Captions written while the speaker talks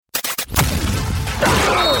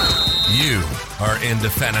are into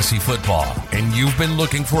fantasy football and you've been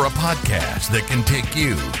looking for a podcast that can take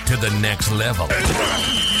you to the next level.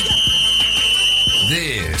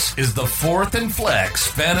 This is the Fourth and Flex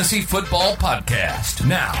Fantasy Football Podcast.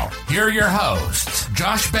 Now, here are your hosts,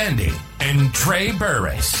 Josh Bandy and Trey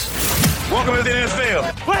Burris. Welcome to the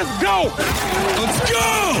NFL. Let's go! Let's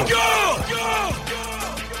go! Go! Go!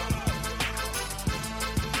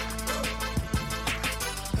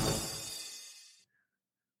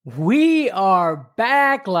 We are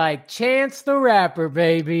back like Chance the Rapper,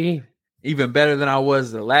 baby. Even better than I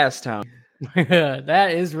was the last time.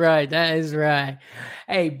 That is right. That is right.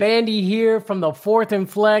 Hey, Bandy here from the Fourth and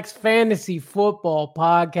Flex Fantasy Football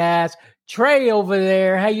Podcast. Trey over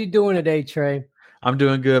there. How you doing today, Trey? I'm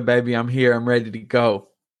doing good, baby. I'm here. I'm ready to go.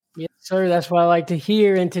 Yes, sir. That's what I like to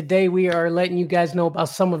hear. And today we are letting you guys know about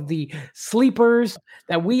some of the sleepers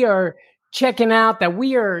that we are checking out, that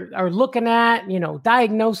we are looking at,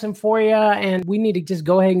 diagnosing for you. And we need to just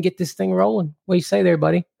go ahead and get this thing rolling. What do you say there,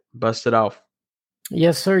 buddy? Bust it off.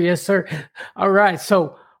 Yes, sir. Yes, sir. All right.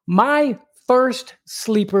 So my first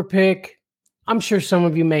sleeper pick, I'm sure some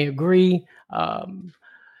of you may agree.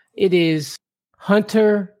 It is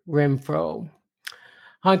Hunter Renfrow.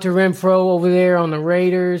 Hunter Renfrow over there on the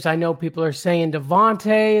Raiders. I know people are saying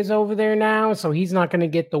Devontae is over there now, so he's not going to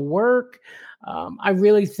get the work. I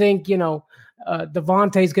really think,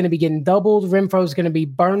 Devontae is going to be getting doubled. Renfrow is going to be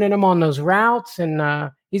burning him on those routes,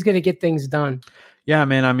 and he's going to get things done. Yeah,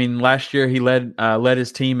 man. I mean, last year he led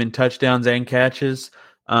his team in touchdowns and catches.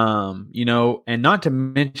 And not to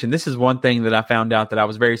mention, this is one thing that I found out that I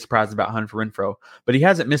was very surprised about Hunter Renfrow, but he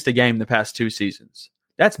hasn't missed a game the past 2 seasons.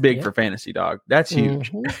 That's big for fantasy, dog. That's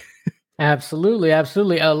huge. Mm-hmm. Absolutely,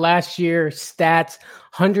 absolutely. Last year, stats: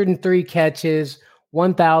 103 catches,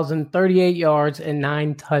 1,038 yards, and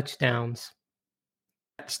 9 touchdowns.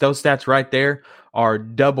 Those stats right there are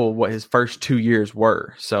double what his first 2 years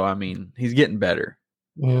were. So, I mean, he's getting better.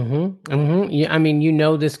 Mm-hmm. Mm-hmm. Yeah, I mean,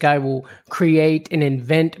 this guy will create and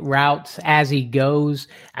invent routes as he goes.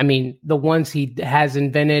 I mean, the ones he has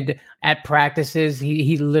invented at practices,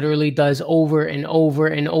 he literally does over and over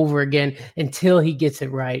and over again until he gets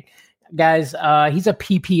it right. Guys, he's a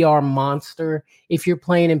PPR monster. If you're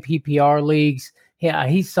playing in PPR leagues, yeah,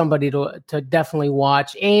 he's somebody to definitely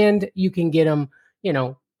watch. And you can get him,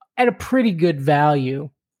 at a pretty good value.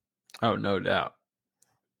 Oh, no doubt.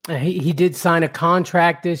 He did sign a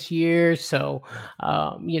contract this year, so,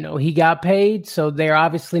 he got paid. So they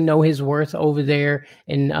obviously know his worth over there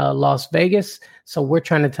in Las Vegas. So we're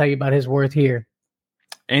trying to tell you about his worth here.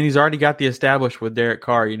 And he's already got the established with Derek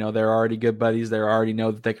Carr. They're already good buddies. They already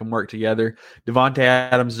know that they can work together. Devontae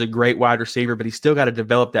Adams is a great wide receiver, but he's still got to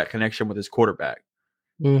develop that connection with his quarterback.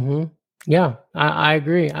 Mm-hmm. Yeah, I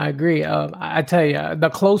agree. I tell you, the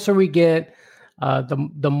closer we get,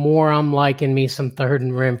 the more I'm liking me some third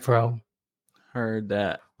and Renfrow. Heard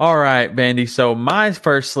that. All right, Bandy. So my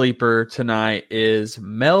first sleeper tonight is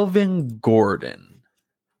Melvin Gordon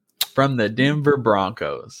from the Denver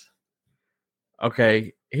Broncos.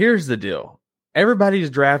 Okay, here's the deal.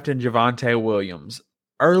 Everybody's drafting Javonte Williams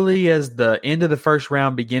early as the end of the first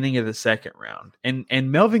round, beginning of the second round.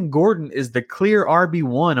 And Melvin Gordon is the clear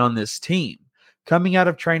RB1 on this team. Coming out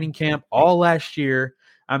of training camp all last year,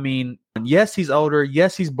 I mean, yes, he's older.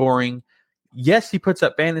 Yes, he's boring. Yes, he puts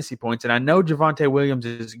up fantasy points. And I know Javonte Williams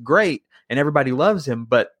is great and everybody loves him,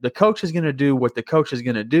 but the coach is going to do what the coach is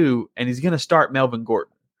going to do, and he's going to start Melvin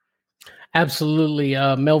Gordon. Absolutely.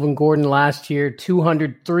 Melvin Gordon last year,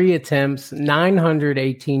 203 attempts,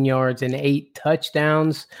 918 yards, and 8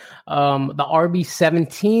 touchdowns. The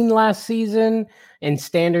RB17 last season in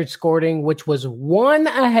standard scoring, which was 1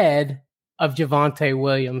 ahead of Javonte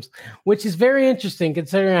Williams, which is very interesting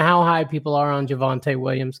considering how high people are on Javonte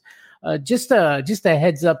Williams. Just a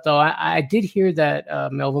heads up, though, I did hear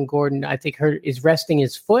that Melvin Gordon, I think, is resting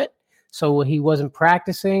his foot, so he wasn't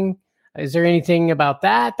practicing. Is there anything about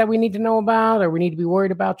that we need to know about or we need to be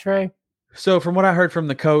worried about, Trey? So from what I heard from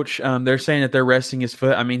the coach, they're saying that they're resting his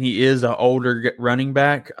foot. I mean, he is an older running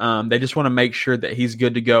back. They just want to make sure that he's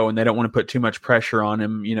good to go, and they don't want to put too much pressure on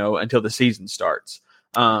him, until the season starts.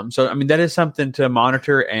 So, I mean, that is something to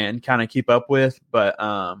monitor and kind of keep up with, but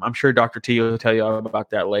I'm sure Dr. T will tell you all about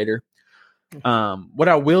that later. What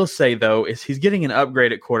I will say, though, is he's getting an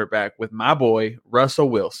upgrade at quarterback with my boy, Russell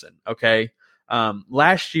Wilson, okay?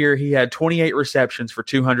 Last year, he had 28 receptions for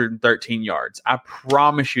 213 yards. I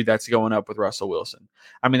promise you that's going up with Russell Wilson.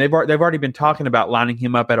 I mean, they've already been talking about lining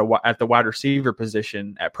him up at the wide receiver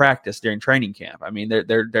position at practice during training camp. I mean,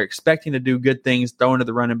 they're expecting to do good things, throwing to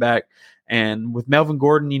the running back. And with Melvin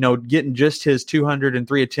Gordon, getting just his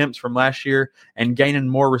 203 attempts from last year and gaining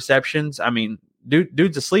more receptions, I mean,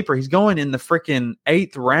 dude's a sleeper. He's going in the freaking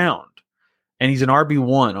 8th round, and he's an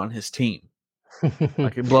RB1 on his team.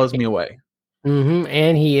 Like, it blows me away.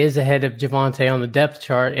 And he is ahead of Javonte on the depth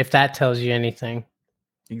chart, if that tells you anything.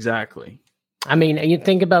 Exactly. I mean, you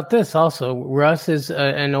think about this also. Russ is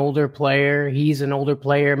an older player. He's an older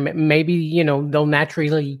player. Maybe, they'll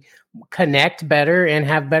naturally connect better and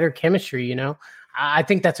have better chemistry, I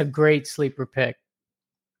think that's a great sleeper pick.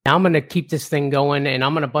 Now I'm going to keep this thing going, and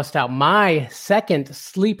I'm going to bust out my second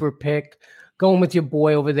sleeper pick, going with your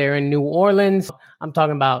boy over there in New Orleans. I'm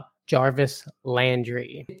talking about Jarvis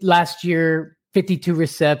Landry. Last year, 52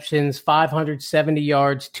 receptions, 570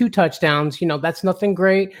 yards, 2 touchdowns. That's nothing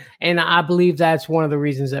great. And I believe that's one of the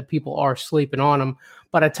reasons that people are sleeping on him.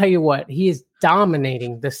 But I tell you what, he is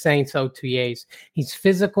dominating the Saints OTAs. He's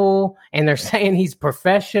physical, and they're saying he's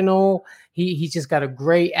professional. He's just got a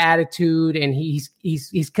great attitude, and he's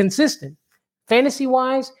consistent.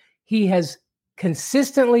 Fantasy-wise, he has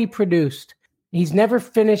consistently produced. He's never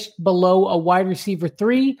finished below a wide receiver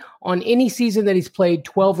 3 on any season that he's played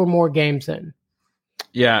 12 or more games in.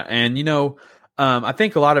 Yeah, and I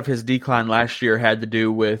think a lot of his decline last year had to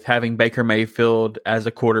do with having Baker Mayfield as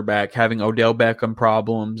a quarterback, having Odell Beckham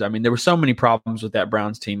problems. I mean, there were so many problems with that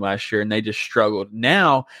Browns team last year, and they just struggled.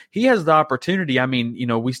 Now he has the opportunity. I mean,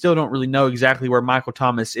 we still don't really know exactly where Michael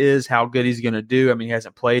Thomas is, how good he's going to do. I mean, he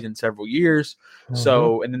hasn't played in several years.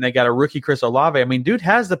 So, and then they got a rookie, Chris Olave. I mean, dude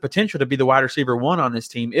has the potential to be the wide receiver 1 on this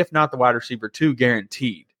team, if not the wide receiver 2,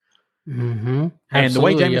 guaranteed. And the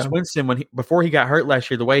way Jameis Winston, before he got hurt last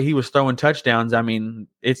year, the way he was throwing touchdowns, I mean,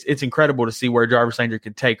 it's incredible to see where Jarvis Landry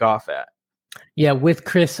could take off at. Yeah, with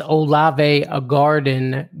Chris Olave, a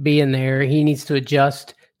garden being there, he needs to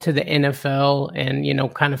adjust to the NFL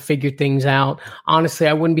and, kind of figure things out. Honestly,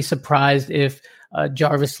 I wouldn't be surprised if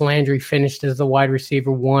Jarvis Landry finished as the wide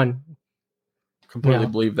receiver 1. Completely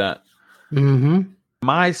believe that.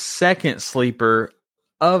 My second sleeper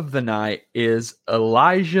of the night is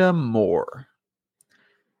Elijah Moore.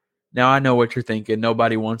 Now, I know what you're thinking.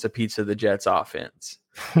 Nobody wants a piece of the Jets offense.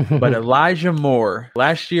 But Elijah Moore,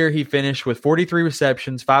 last year he finished with 43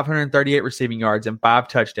 receptions, 538 receiving yards, and 5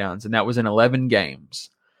 touchdowns, and that was in 11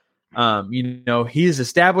 games. He has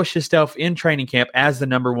established himself in training camp as the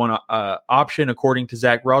number 1 option, according to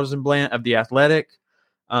Zach Rosenblatt of The Athletic.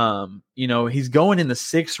 He's going in the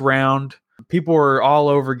 6th round. People are all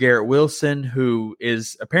over Garrett Wilson, who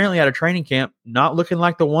is apparently out of training camp, not looking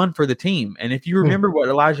like the one for the team. And if you remember what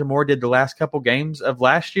Elijah Moore did the last couple games of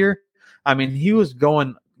last year, I mean, he was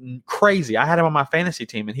going crazy. I had him on my fantasy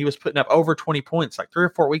team, and he was putting up over 20 points like 3 or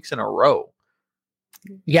 4 weeks in a row.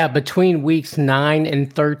 Yeah, between weeks 9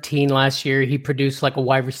 and 13 last year, he produced like a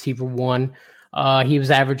wide receiver 1. He was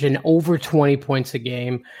averaging over 20 points a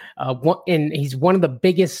game. And he's one of the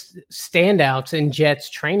biggest standouts in Jets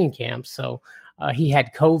training camp. So he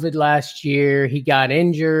had COVID last year. He got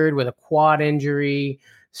injured with a quad injury.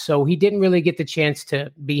 So he didn't really get the chance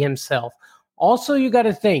to be himself. Also, you got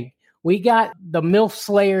to think, we got the MILF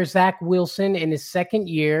Slayer, Zach Wilson, in his 2nd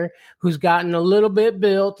year, who's gotten a little bit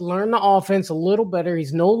built, learned the offense a little better.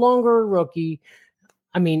 He's no longer a rookie.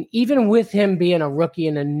 I mean, even with him being a rookie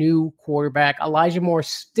and a new quarterback, Elijah Moore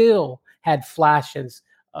still had flashes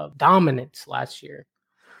of dominance last year.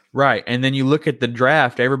 Right. And then you look at the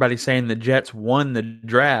draft, everybody's saying the Jets won the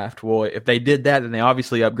draft. Well, if they did that, then they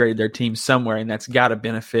obviously upgraded their team somewhere, and that's got to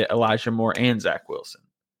benefit Elijah Moore and Zach Wilson.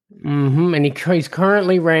 And he's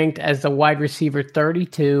currently ranked as the wide receiver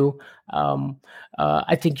 32.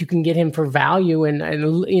 I think you can get him for value and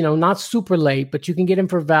not super late, but you can get him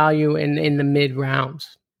for value in the mid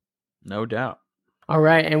rounds. No doubt. All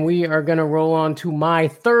right. And we are going to roll on to my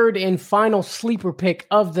third and final sleeper pick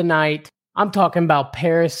of the night. I'm talking about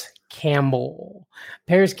Paris Campbell.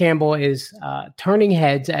 Paris Campbell is turning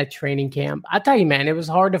heads at training camp. I tell you, man, it was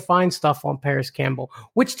hard to find stuff on Paris Campbell,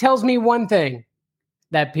 which tells me one thing,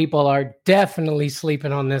 that people are definitely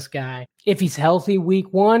sleeping on this guy. If he's healthy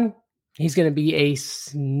week 1, he's going to be a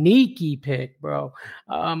sneaky pick, bro.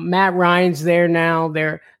 Matt Ryan's there now.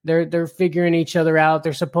 They're figuring each other out.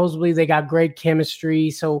 They got great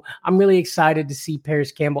chemistry. So I'm really excited to see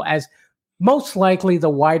Paris Campbell as most likely the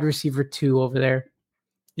wide receiver 2 over there.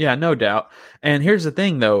 Yeah, no doubt. And here's the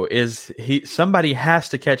thing, though, is somebody has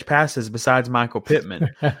to catch passes besides Michael Pittman.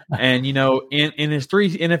 And, in his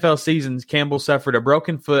 3 NFL seasons, Campbell suffered a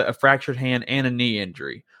broken foot, a fractured hand, and a knee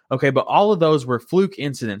injury. Okay, but all of those were fluke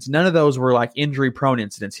incidents. None of those were like injury-prone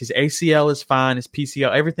incidents. His ACL is fine. His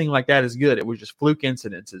PCL, everything like that is good. It was just fluke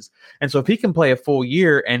incidences. And so if he can play a full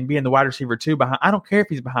year and be in the wide receiver 2 behind, I don't care if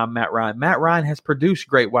he's behind Matt Ryan. Matt Ryan has produced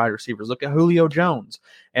great wide receivers. Look at Julio Jones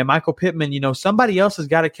and Michael Pittman. Somebody else has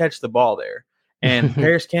got to catch the ball there. And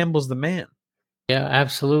Paris Campbell's the man. Yeah,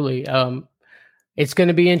 absolutely. It's going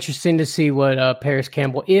to be interesting to see what Paris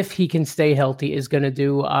Campbell, if he can stay healthy, is going to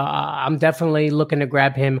do. I'm definitely looking to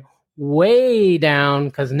grab him way down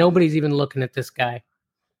because nobody's even looking at this guy.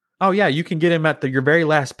 Oh yeah, you can get him at your very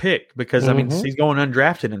last pick because I mean he's going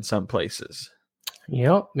undrafted in some places.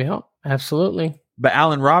 Yep, absolutely. But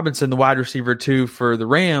Allen Robinson, the wide receiver 2 for the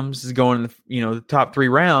Rams, is going the top 3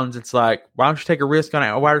 rounds. It's like, why don't you take a risk on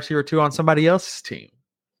a wide receiver 2 on somebody else's team?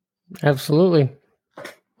 Absolutely.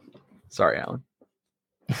 Sorry, Allen.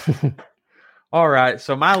 All right,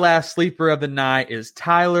 so my last sleeper of the night is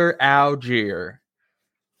Tyler Algier.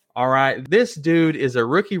 All right, this dude is a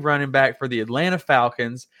rookie running back for the Atlanta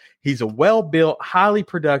Falcons. He's a well-built, highly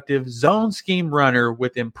productive zone scheme runner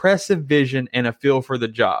with impressive vision and a feel for the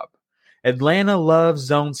job. Atlanta loves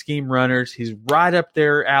zone scheme runners. He's right up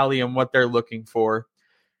their alley on what they're looking for.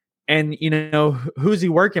 And, who's he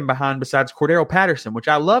working behind besides Cordero Patterson, which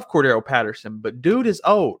I love Cordero Patterson, but dude is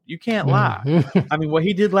old. You can't lie. I mean, what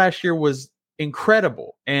he did last year was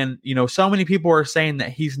incredible. And, so many people are saying that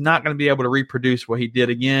he's not going to be able to reproduce what he did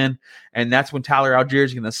again. And that's when Tyler Algier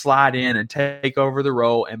is going to slide in and take over the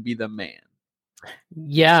role and be the man.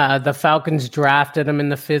 Yeah, the Falcons drafted him in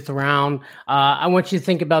the 5th round. I want you to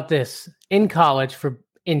think about this. In college,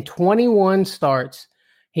 in 21 starts,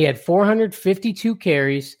 he had 452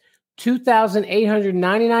 carries,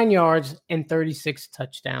 2,899 yards, and 36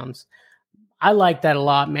 touchdowns. I like that a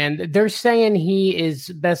lot, man. They're saying he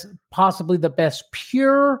is possibly the best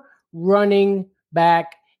pure running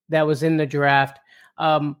back that was in the draft.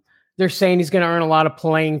 They're saying he's going to earn a lot of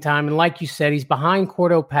playing time. And like you said, he's behind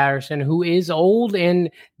Cordero Patterson, who is old and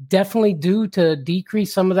definitely due to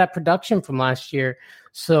decrease some of that production from last year.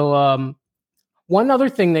 So one other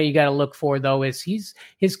thing that you got to look for, though, is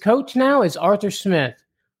his coach now is Arthur Smith.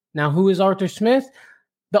 Now, who is Arthur Smith?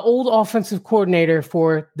 The old offensive coordinator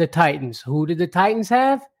for the Titans. Who did the Titans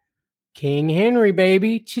have? King Henry,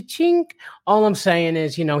 baby. Cha-chink. All I'm saying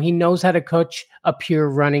is, he knows how to coach a pure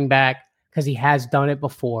running back because he has done it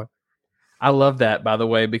before. I love that, by the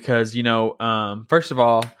way, because, first of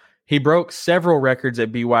all, he broke several records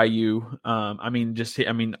at BYU.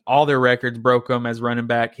 All their records broke them as running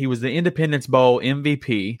back. He was the Independence Bowl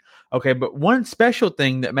MVP. Okay, but one special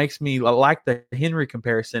thing that makes me like the Henry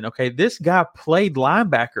comparison, okay, this guy played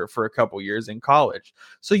linebacker for a couple years in college.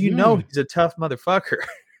 So he's a tough motherfucker.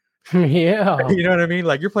 Yeah. You know what I mean?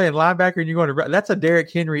 Like, you're playing linebacker and you're going to – that's a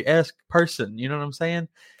Derrick Henry-esque person. You know what I'm saying?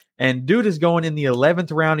 And dude is going in the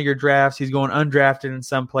 11th round of your drafts. He's going undrafted in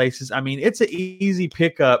some places. I mean, it's an easy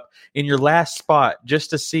pickup in your last spot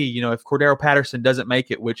just to see, if Cordero Patterson doesn't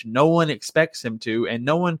make it, which no one expects him to. And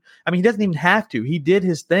he doesn't even have to. He did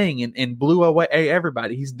his thing and blew away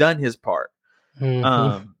everybody. He's done his part.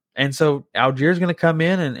 Mm-hmm. And so Algier's going to come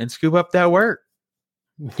in and scoop up that work.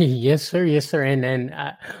 Yes, sir. Yes, sir. And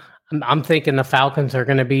I'm thinking the Falcons are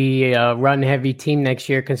going to be a run-heavy team next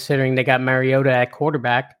year, considering they got Mariota at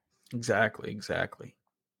quarterback. Exactly.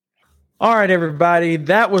 All right, everybody.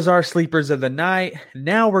 That was our sleepers of the night.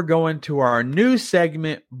 Now we're going to our new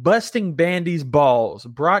segment, Busting Bandy's Balls,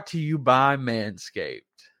 brought to you by Manscaped.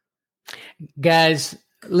 Guys,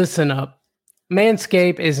 listen up.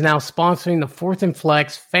 Manscaped is now sponsoring the 4th and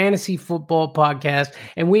Flex Fantasy Football Podcast,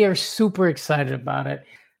 and we are super excited about it.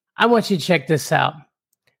 I want you to check this out.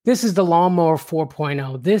 This is the Lawnmower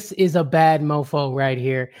 4.0. This is a bad mofo right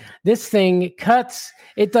here. This thing cuts.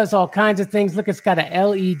 It does all kinds of things. Look, it's got an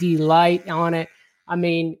LED light on it. I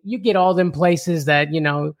mean, you get all them places that,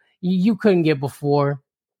 you couldn't get before.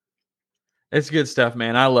 It's good stuff,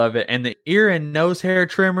 man. I love it. And the ear and nose hair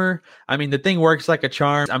trimmer, I mean, the thing works like a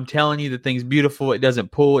charm. I'm telling you, the thing's beautiful. It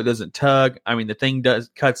doesn't pull. It doesn't tug. I mean, the thing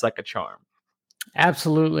cuts like a charm.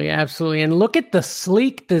 Absolutely. And look at the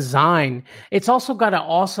sleek design. It's also got an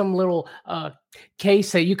awesome little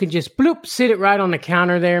case that you can just sit it right on the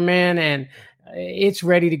counter there, man, and it's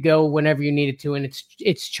ready to go whenever you need it to. And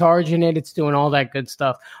it's charging it. It's doing all that good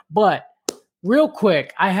stuff. But real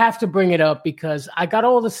quick, I have to bring it up because I got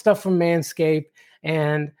all the stuff from Manscaped,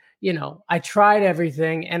 and I tried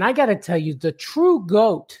everything, and I got to tell you, the true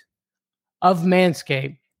GOAT of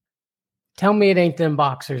Manscaped. Tell me it ain't them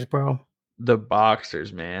boxers, bro. The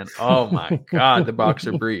boxers, man. Oh my God, the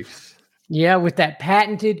boxer briefs. Yeah, with that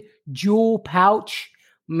patented jewel pouch.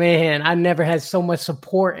 Man, I never had so much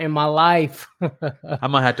support in my life. I'm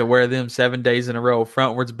going to have to wear them 7 days in a row.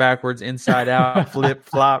 Frontwards, backwards, inside out, flip,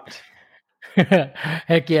 flopped.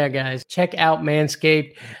 Heck yeah, guys. Check out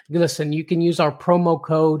Manscaped. Listen, you can use our promo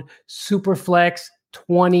code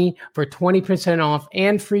SUPERFLEX20 for 20% off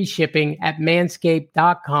and free shipping at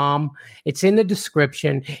manscaped.com. It's in the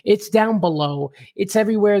description. It's down below. It's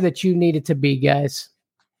everywhere that you need it to be, guys.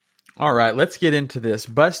 All right, let's get into this.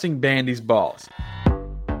 Busting Bandy's balls.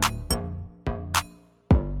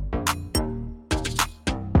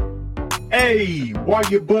 Hey, why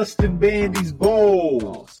you busting Bandy's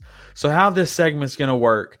balls? So how this segment's going to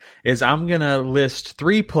work is I'm going to list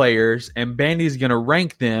 3 players, and Bandy's going to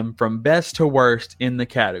rank them from best to worst in the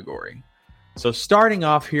category. So starting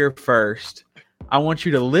off here first, I want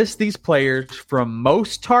you to list these players from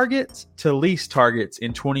most targets to least targets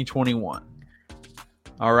in 2021.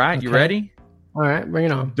 All right, okay. You ready? All right, bring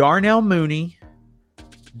it on. Darnell Mooney,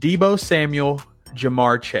 Deebo Samuel,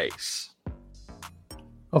 Jamar Chase.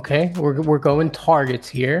 Okay, we're going targets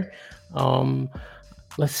here.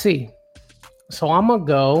 Let's see. So I'm gonna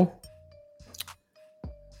go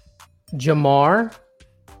Jamar,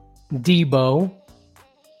 Deebo,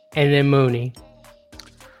 and then Mooney.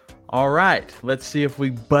 All right, let's see if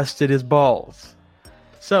we busted his balls.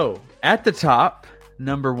 So at the top,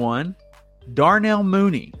 number 1, Darnell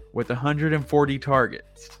Mooney with 140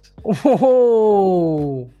 targets.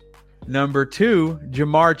 Whoa. Number 2,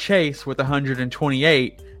 Jamar Chase with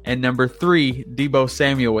 128. And number 3, Deebo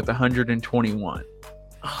Samuel with 121.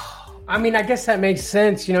 I mean, I guess that makes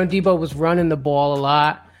sense. You know, Deebo was running the ball a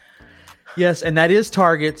lot. Yes, and that is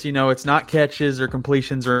targets. You know, it's not catches or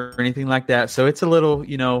completions or anything like that. So it's a little,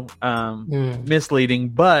 misleading.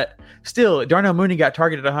 But still, Darnell Mooney got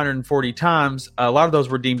targeted 140 times. A lot of those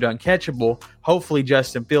were deemed uncatchable. Hopefully,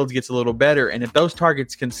 Justin Fields gets a little better. And if those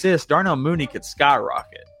targets consist, Darnell Mooney could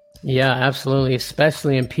skyrocket. Yeah, absolutely.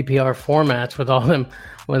 Especially in PPR formats with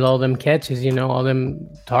all them catches, all them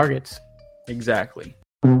targets. Exactly.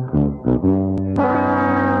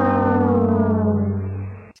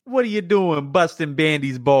 What are you doing, busting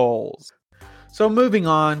Bandy's balls? So moving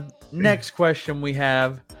on, next question we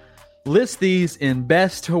have. List these in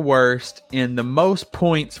best to worst in the most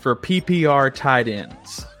points for PPR tight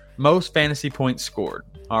ends. Most fantasy points scored.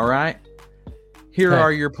 All right? Here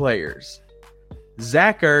are your players.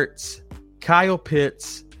 Zach Ertz, Kyle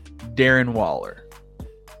Pitts, Darren Waller.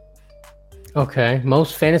 Okay,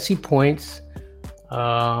 most fantasy points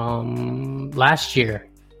last year.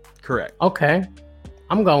 Correct. Okay,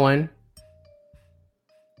 I'm going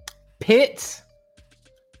Pitts,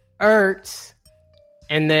 Ertz,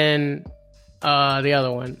 and then the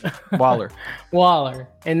other one, Waller,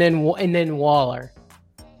 and then Waller.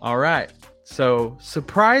 All right. So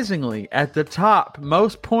surprisingly, at the top,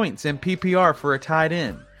 most points in PPR for a tight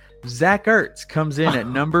end, Zach Ertz comes in at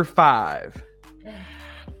number 5.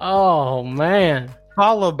 Oh man!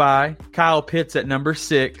 Followed by Kyle Pitts at number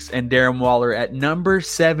 6 and Darren Waller at number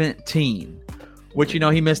 17. Which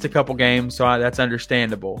he missed a couple games, so that's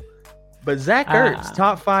understandable. But Zach Ertz,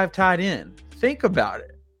 top 5 tight end. Think about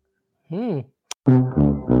it.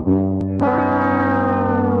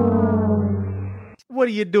 What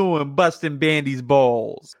are you doing, busting Bandy's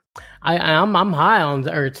balls? I'm high on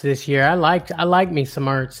Ertz this year. I like me some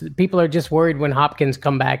Ertz. People are just worried when Hopkins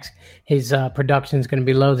comes back, his production is going to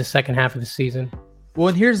be low the second half of the season. Well,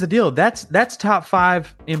 and here's the deal. That's top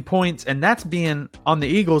 5 in points, and that's being on the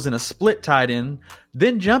Eagles in a split tight end.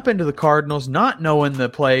 Then jump into the Cardinals, not knowing the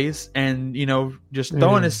plays, and just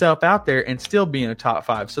throwing himself out there and still being a top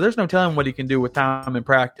 5. So there's no telling what he can do with time and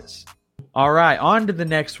practice. All right, on to the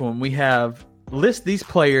next one. We have list these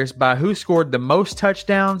players by who scored the most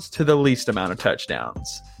touchdowns to the least amount of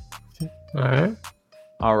touchdowns.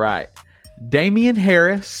 All right. Damian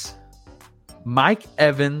Harris, Mike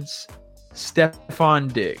Evans,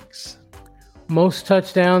 Stephon Diggs. Most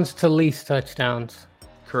touchdowns to least touchdowns.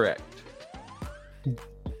 Correct.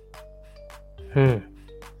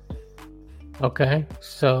 Okay,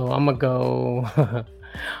 so I'm gonna go.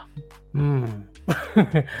 I'm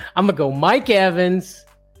gonna go Mike Evans,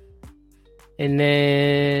 and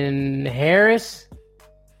then Harris,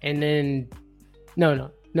 and then no,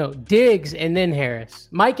 Diggs, and then Harris.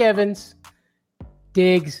 Mike Evans,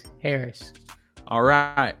 Diggs, Harris. All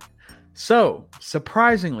right. So,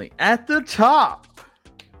 surprisingly, at the top,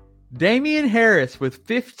 Damian Harris with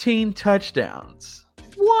 15 touchdowns.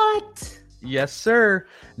 What? Yes, sir.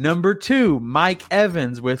 Number 2, Mike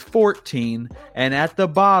Evans with 14. And at the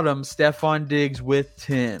bottom, Stephon Diggs with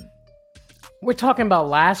 10. We're talking about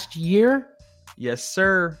last year? Yes,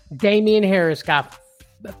 sir. Damian Harris got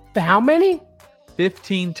how many?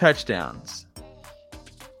 15 touchdowns.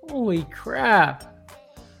 Holy crap.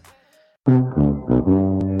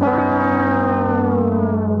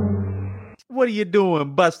 What are you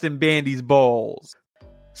doing, busting Bandy's balls?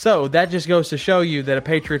 So that just goes to show you that a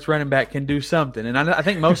Patriots running back can do something. And I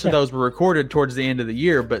think most of those were recorded towards the end of the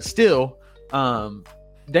year, but still,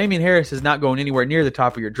 Damian Harris is not going anywhere near the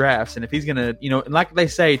top of your drafts. And if he's going to, like they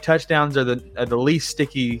say, touchdowns are the least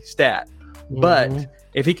sticky stat. Mm-hmm. But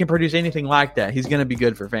if he can produce anything like that, he's going to be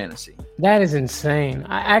good for fantasy. That is insane.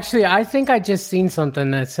 I think I just seen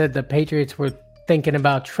something that said the Patriots were thinking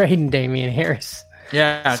about trading Damian Harris.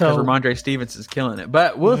 Yeah, because Ramondre Stevenson's killing it.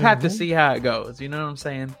 But we'll have to see how it goes. You know what I'm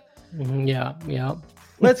saying? Yeah.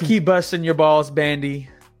 Let's keep busting your balls, Bandy.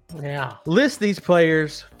 Yeah. List these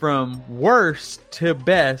players from worst to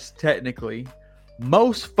best, technically.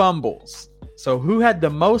 Most fumbles. So who had the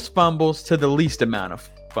most fumbles to the least amount of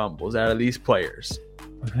fumbles out of these players?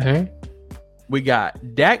 Okay. We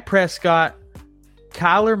got Dak Prescott,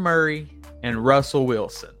 Kyler Murray, and Russell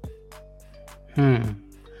Wilson.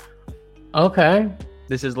 Okay.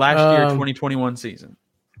 This is last year, 2021 season.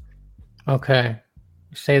 Okay.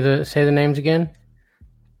 Say the names again.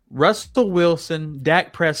 Russell Wilson,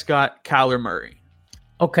 Dak Prescott, Kyler Murray.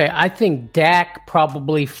 Okay, I think Dak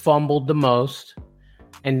probably fumbled the most,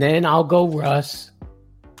 and then I'll go Russ,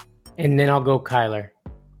 and then I'll go Kyler.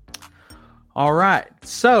 All right.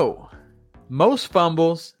 So, most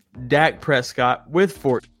fumbles, Dak Prescott with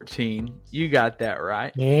 14. You got that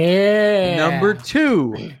right. Yeah. Number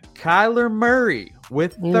 2, Kyler Murray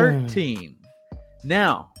with 13.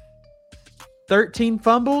 Now, 13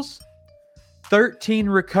 fumbles, 13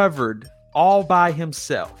 recovered all by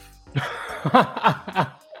himself.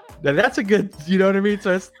 Now, that's a good, you know what I mean?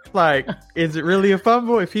 So it's like, is it really a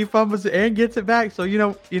fumble if he fumbles it and gets it back? So, you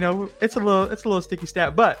know, it's a little sticky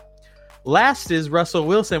stat. But last is Russell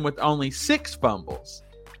Wilson with only 6 fumbles.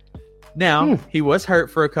 Now, he was hurt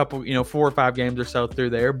for a couple, 4 or 5 games or so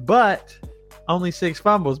through there, but only 6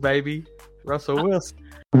 fumbles, baby. Russell Wilson.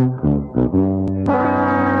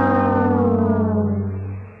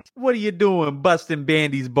 What are you doing busting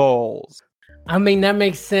Bandy's balls? I mean, that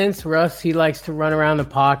makes sense. Russ, he likes to run around the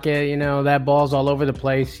pocket. That ball's all over the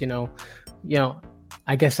place.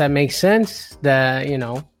 I guess that makes sense that,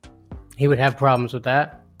 he would have problems with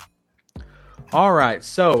that. All right.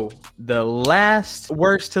 So the last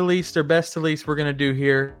worst to least or best to least we're going to do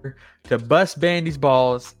here to bust Bandy's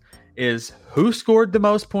balls is who scored the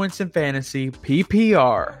most points in fantasy,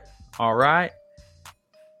 PPR. All right.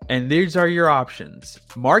 And these are your options: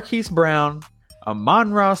 Marquise Brown,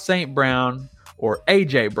 Amon-Ra St. Brown, or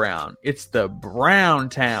A.J. Brown. It's the Brown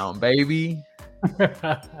Town, baby.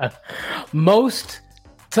 Most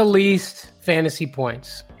to least fantasy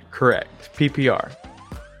points. Correct. PPR.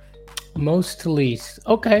 Most to least.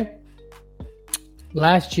 Okay.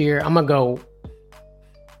 Last year, I'm going to go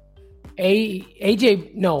I'm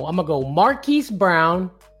going to go Marquise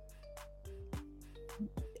Brown,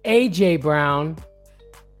 A.J. Brown,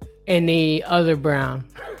 and the other Brown.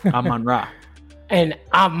 Amon-Ra. And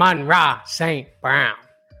Amon-Ra St. Brown.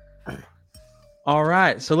 All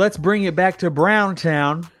right, so let's bring it back to Brown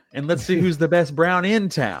Town, and let's see who's the best Brown in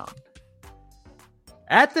town.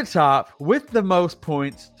 At the top, with the most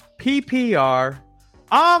points, PPR,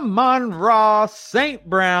 Amon-Ra St.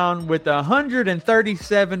 Brown with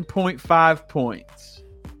 137.5 points.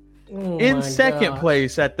 In second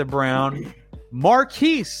place at the Brown,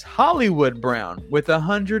 Marquise Hollywood Brown with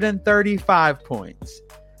 135 points.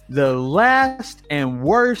 The last and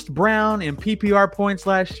worst Brown in PPR points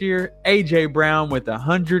last year, A.J. Brown with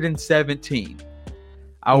 117.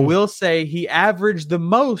 I will say he averaged the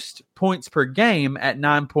most points per game at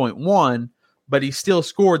 9.1, but he still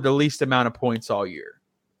scored the least amount of points all year.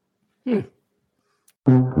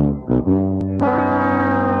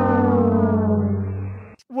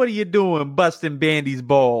 What are you doing busting Bandy's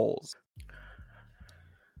balls?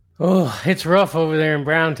 Oh, it's rough over there in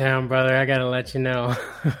Browntown, brother. I got to let you know.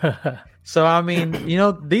 So, I mean,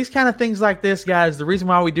 these kind of things like this, guys, the reason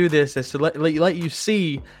why we do this is to let you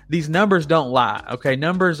see these numbers don't lie. Okay,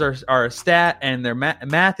 numbers are a stat, and their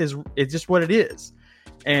math is just what it is.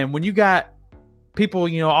 And when you got people,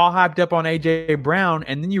 all hyped up on A.J. Brown,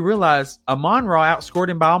 and then you realize Amon-Ra outscored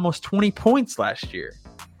him by almost 20 points last year.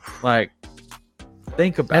 Like,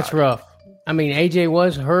 think about it. That's rough. I mean, A.J.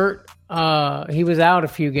 was hurt. He was out a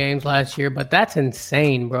few games last year, but that's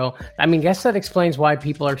insane, bro. I mean, guess that explains why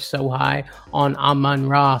people are so high on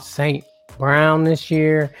Amon-Ra St. Brown this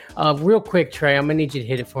year. Real quick, Trey, I'm going to need you to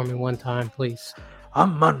hit it for me one time, please.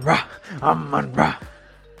 Amon-Ra.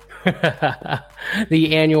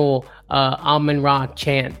 The annual Amon-Ra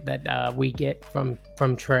chant that we get from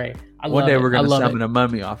Trey. One day we're going to summon a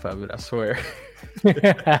mummy off of it, I swear.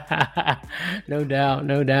 No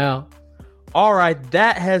doubt. All right,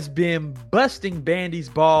 that has been Busting Bandy's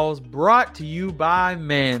Balls, brought to you by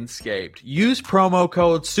Manscaped. Use promo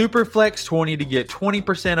code SUPERFLEX20 to get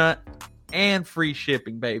 20% up and free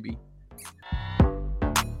shipping, baby.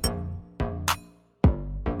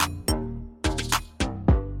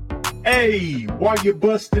 Hey, why you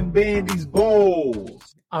busting Bandy's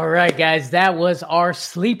balls? All right, guys, that was our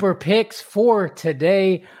sleeper picks for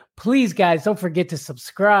today. Please, guys, don't forget to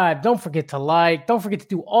subscribe. Don't forget to like. Don't forget to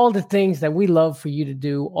do all the things that we love for you to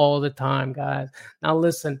do all the time, guys. Now,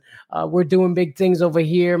 listen, we're doing big things over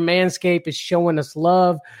here. Manscaped is showing us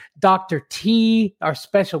love. Dr. T, our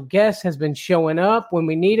special guest, has been showing up when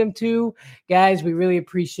we need him to. Guys, we really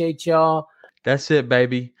appreciate y'all. That's it,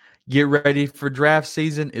 baby. Get ready for draft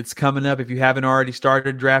season. It's coming up. If you haven't already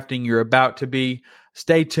started drafting, you're about to be.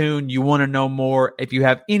 Stay tuned. You want to know more. If you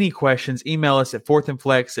have any questions, email us at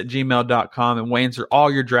fourthandflex@gmail.com and we'll answer all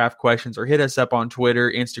your draft questions, or hit us up on Twitter,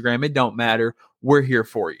 Instagram. It don't matter. We're here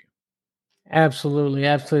for you. Absolutely.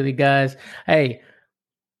 Absolutely, guys. Hey,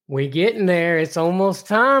 we're getting there. It's almost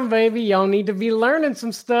time, baby. Y'all need to be learning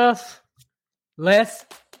some stuff. Let's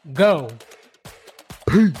go.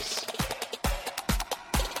 Peace.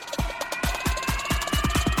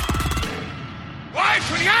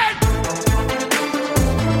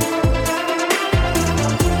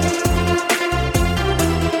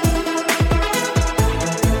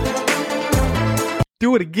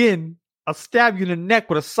 Do it again. I'll stab you in the neck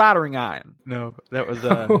with a soldering iron. No, that was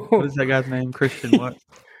what is that guy's name? Christian what?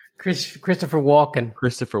 Christopher Walken.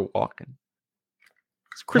 Christopher Walken.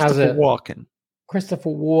 It's Christopher Walken. Christopher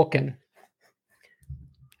Walken.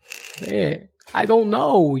 Yeah, I don't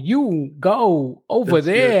know. You go over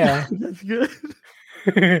there. That's good.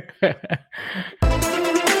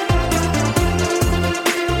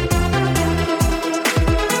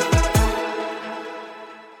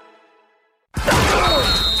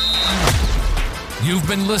 You've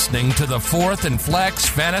been listening to the Fourth and Flex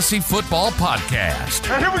Fantasy Football Podcast.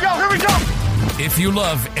 Here we go. If you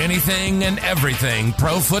love anything and everything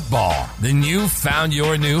pro football, then you've found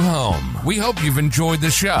your new home. We hope you've enjoyed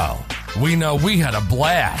the show. We know we had a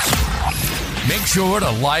blast. Make sure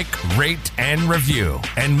to like, rate, and review,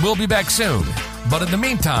 and we'll be back soon. But in the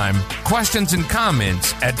meantime, questions and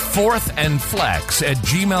comments at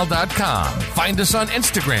fourthandflex@gmail.com. Find us on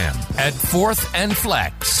Instagram at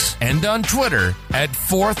fourthandflex and on Twitter at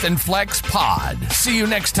fourthandflexpod. See you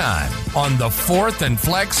next time on the Fourth and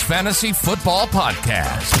Flex Fantasy Football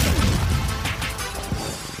Podcast.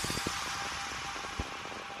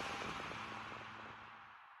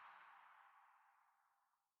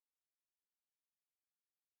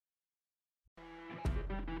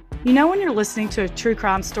 You know when you're listening to a true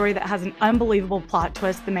crime story that has an unbelievable plot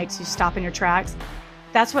twist that makes you stop in your tracks?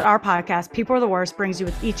 That's what our podcast, People Are the Worst, brings you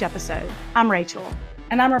with each episode. I'm Rachel.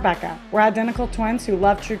 And I'm Rebecca. We're identical twins who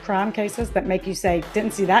love true crime cases that make you say,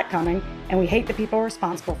 didn't see that coming, and we hate the people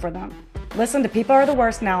responsible for them. Listen to People Are the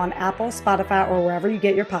Worst now on Apple, Spotify, or wherever you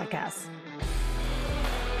get your podcasts.